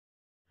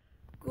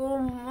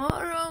God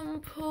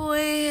morgon på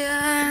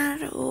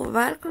er och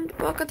välkommen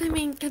tillbaka till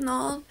min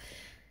kanal.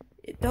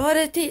 Idag är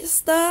det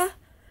tisdag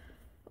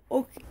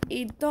och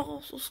idag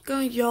så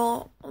ska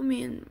jag och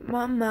min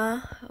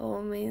mamma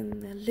och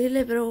min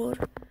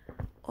lillebror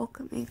och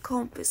min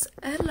kompis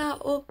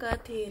Ella åka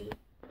till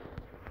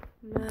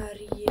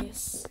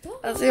Mariestad.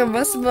 Alltså jag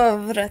måste bara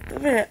berätta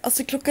för er.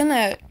 Alltså klockan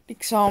är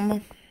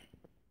liksom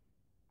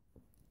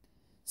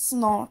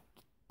snart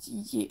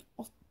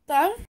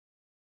 10:08.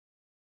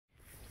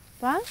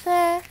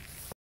 Bamse!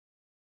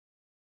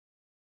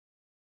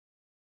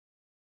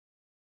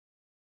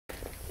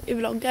 I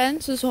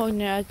vloggen så såg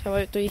ni att jag var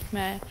ute och gick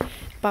med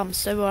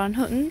Bamse, våran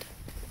hund.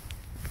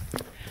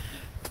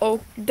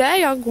 Och där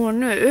jag går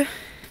nu,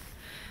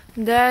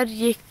 där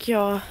gick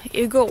jag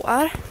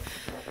igår.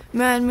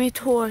 Men mitt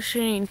hår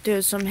ser inte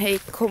ut som hej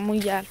kom och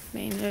hjälp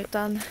mig nu,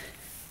 utan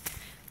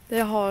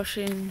det har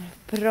sin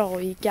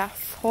braiga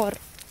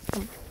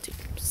form.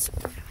 Typ så.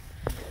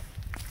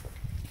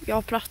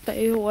 Jag plattade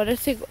i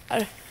håret igår.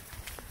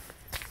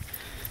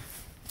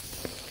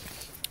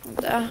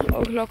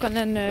 Och klockan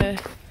är nu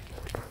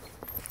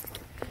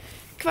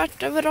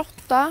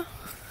 7:15.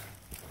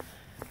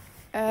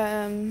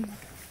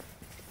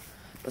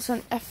 Och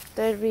sen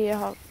efter vi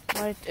har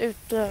varit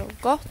ute och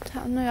gått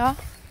här nu, ja,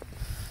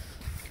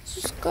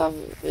 så ska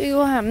vi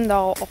gå hem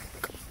då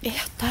och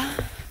äta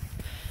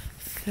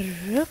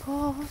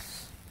frukost.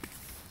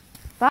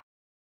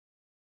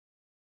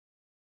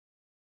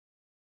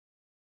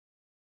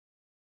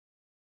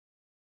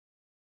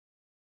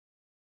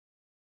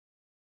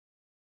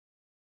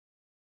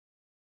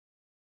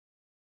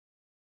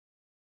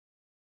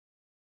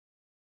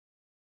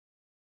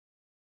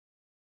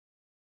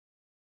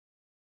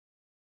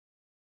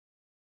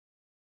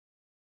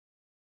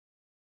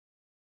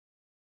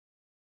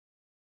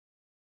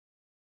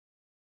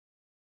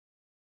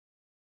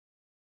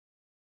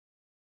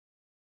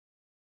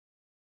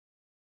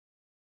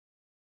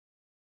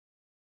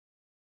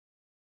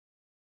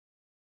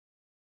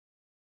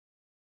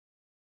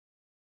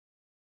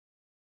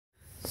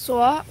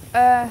 Så,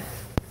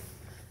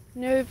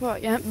 nu är vi på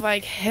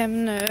väg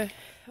hem nu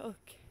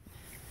och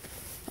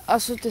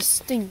alltså det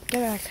stinker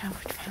verkligen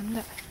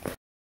fortfarande.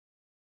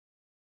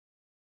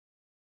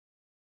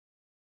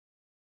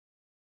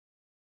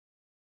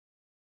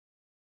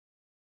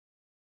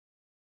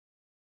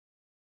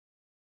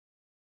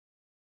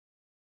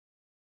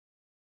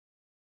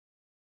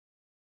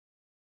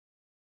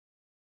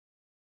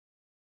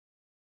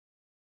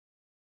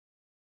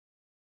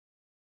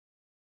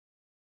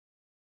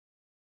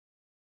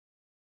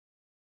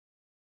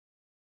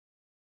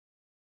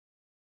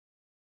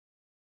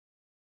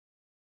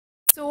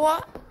 Så,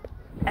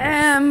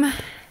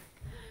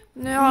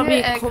 nu har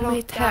vi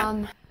kommit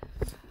hem.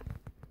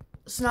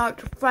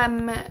 Snart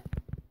 5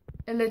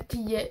 eller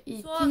 10 i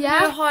 10. Så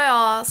nu har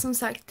jag som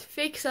sagt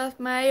fixat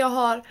mig. Jag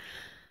har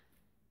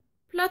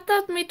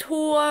plattat mitt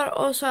hår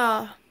och så har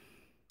jag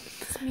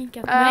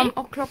sminkat mig.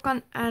 Och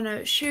klockan är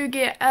nu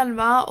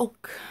 20:11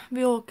 och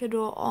vi åker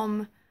då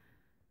om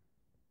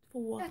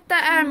 2 timmar. Detta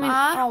är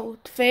min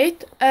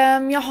outfit.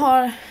 Jag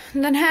har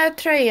den här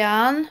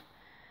tröjan.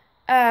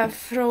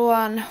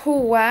 Från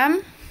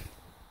H&M.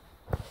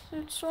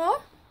 Ut så.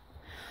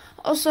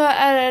 Och så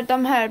är det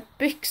de här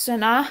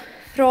byxorna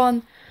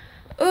från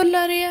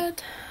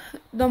Ullared.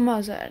 De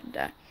har så här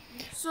där.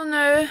 Så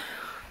nu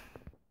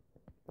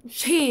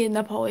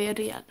tjena på er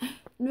igen.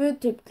 Nu är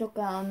typ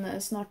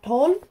klockan snart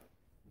 12.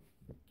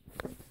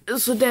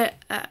 Så det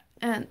är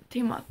 1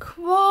 timme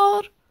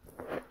kvar.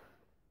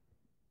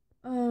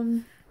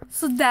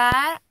 Så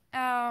där.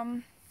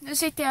 Nu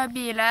sitter jag i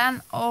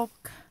bilen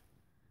och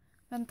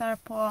väntar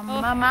på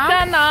mamma.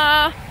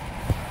 Tjena!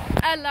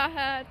 Ella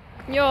här.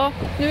 Ja,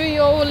 nu är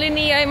jag och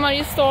Linnea i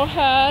Mariestad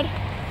här.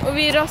 Och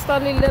vi rastar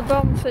lille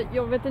Bamse.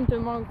 Jag vet inte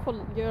hur man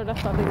gör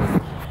detta.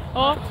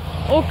 Ja,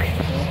 och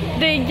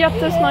det är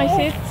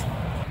jättesnajsigt.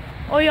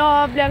 Och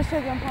jag blev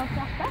sugen på en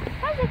flaska.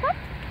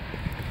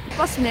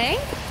 Vad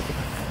snyggt.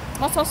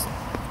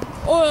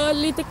 Och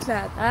lite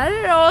kläder.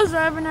 Och så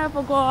är vi här på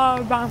att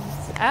gå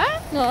Bamse.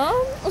 Ja,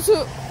 och så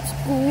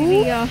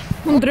skor.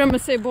 Hon drömmer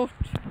sig bort.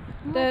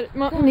 Där,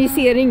 ni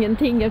ser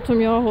ingenting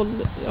eftersom jag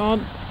håller... Ja,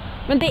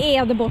 men det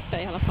är det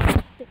borta i alla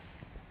fall.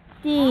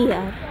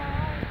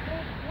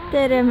 Det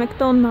är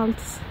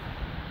McDonalds.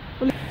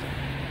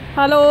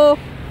 Hallå!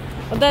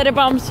 Och där är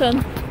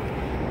Bamsen.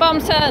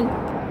 Bamsen!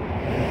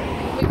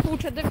 Vi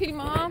fortsätter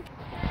filma.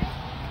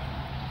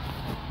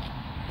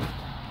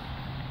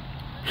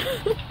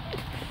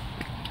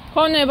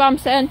 Kom nu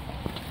Bamsen.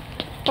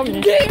 Kom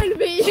nu. Gul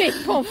bil!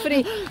 Shit,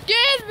 pomfri.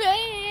 Gul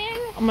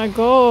bil! Oh my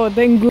god,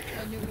 den går.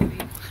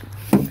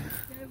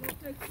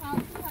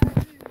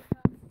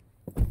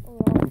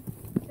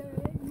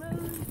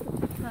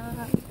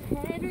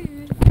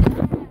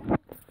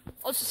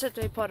 Och så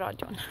sätter vi på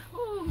radion.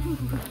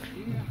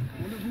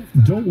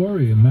 Don't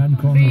worry, a man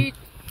can't.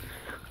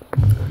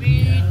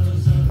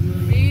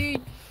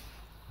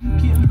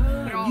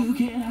 Bra.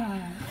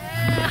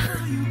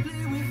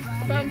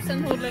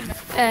 Bamsen håller.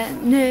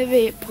 Nu är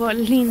vi på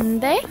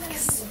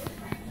Lindex.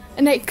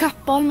 Nej,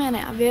 Kappahl menar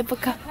jag. Vi är på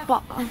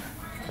Kappahl.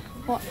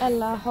 Och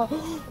Ella har...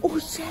 Åh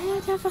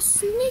jävlar vad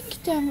snygg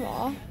den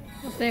var.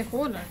 Fast det är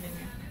hårdare.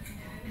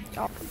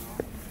 Ja.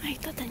 Jag har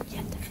hittat en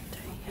jättefin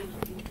tröja.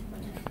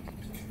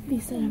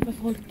 Visa den för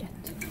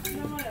folket.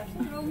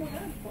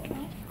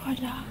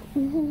 Kolla.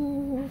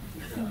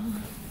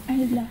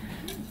 Ella.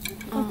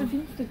 Fast det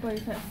finns det bara i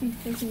så här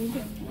sista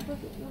sidan.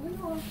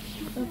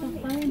 Jag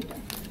fattar inte.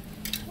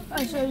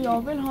 Alltså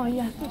jag vill ha en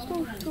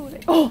jättestor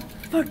storlek. Åh,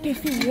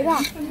 44.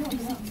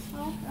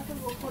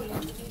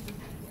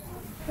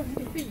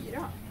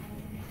 44?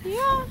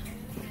 Ja.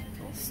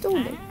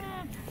 Storlek.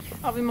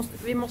 Ja,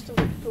 vi måste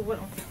prova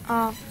dem.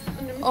 Ja.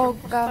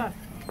 Och...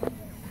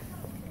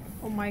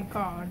 oh my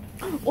god.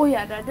 Oj,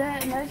 ja,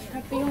 det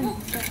köper jag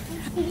inte.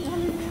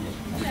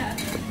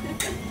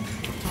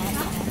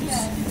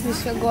 Vi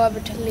ska gå över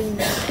till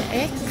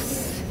Lindex.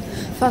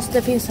 Fast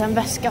det finns en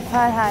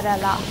väskaffär här,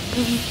 eller?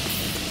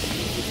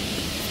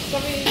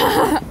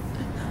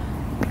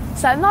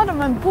 Sen har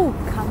de en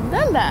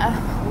bokhandel där.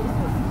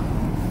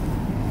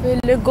 Vill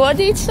du gå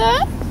dit så?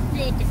 Ja,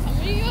 det kan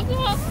vi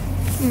göra.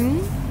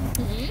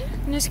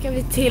 Nu ska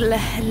vi till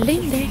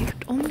Lindex.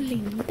 Om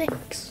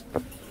Lindex.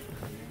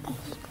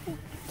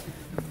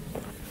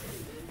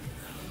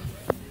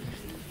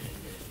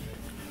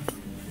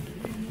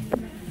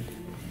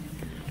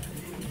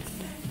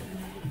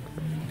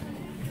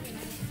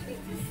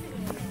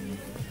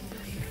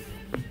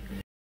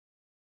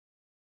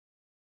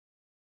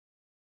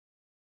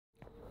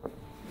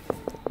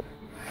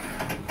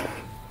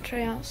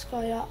 Tröjan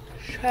ska jag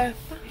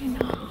köpa.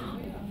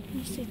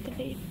 Nu sitter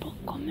vi på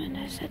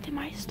kommunhuset i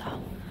Tisdag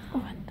och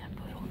väntar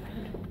på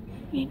Robert,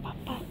 min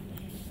pappa.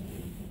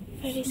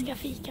 För vi ska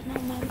fika med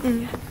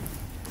honom.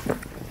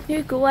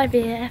 Nu går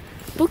vi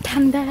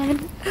bokhandeln.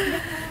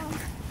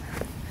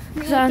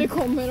 Vi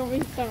återkommer om vi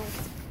hittar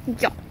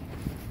något. Ja.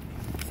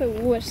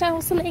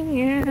 Så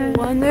länge.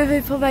 Och nu är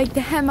vi på väg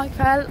till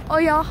hemmakväll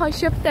och jag har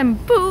köpt en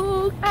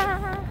bok.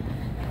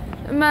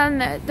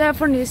 Men där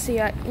får ni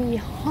se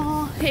i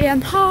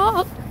en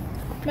hav.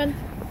 Men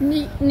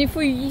ni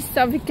får ju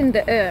gissa vilken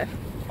det är.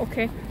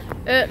 Okej.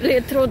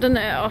 Ledtråden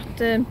är att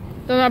den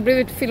har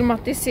blivit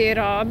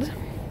filmatiserad.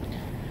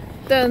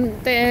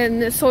 Det är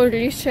en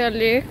sorglig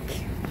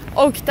kärlek.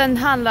 Och den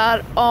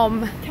handlar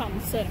om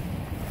Cancer.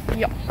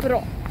 Ja,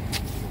 bra.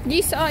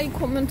 Gissa i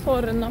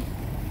kommentarerna.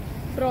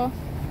 Bra.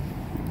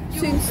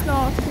 Syns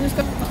snart.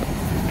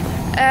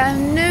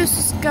 Nu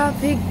ska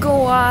vi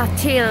gå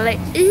till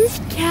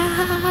Ica.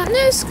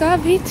 Nu ska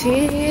vi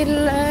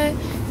till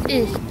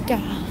Ica.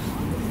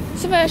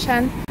 Så vad jag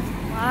känner.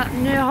 Ja,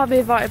 nu har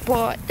vi varit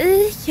på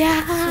Ica.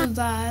 Så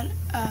där,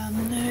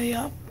 nu är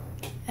jag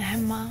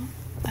hemma.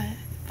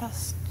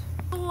 Fast.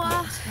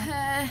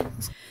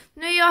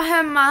 Nu är jag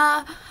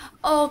hemma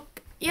och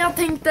jag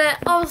tänkte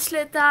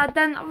avsluta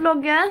den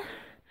vloggen.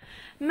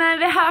 Men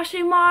vi hörs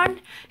imorgon.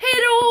 Hej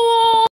då!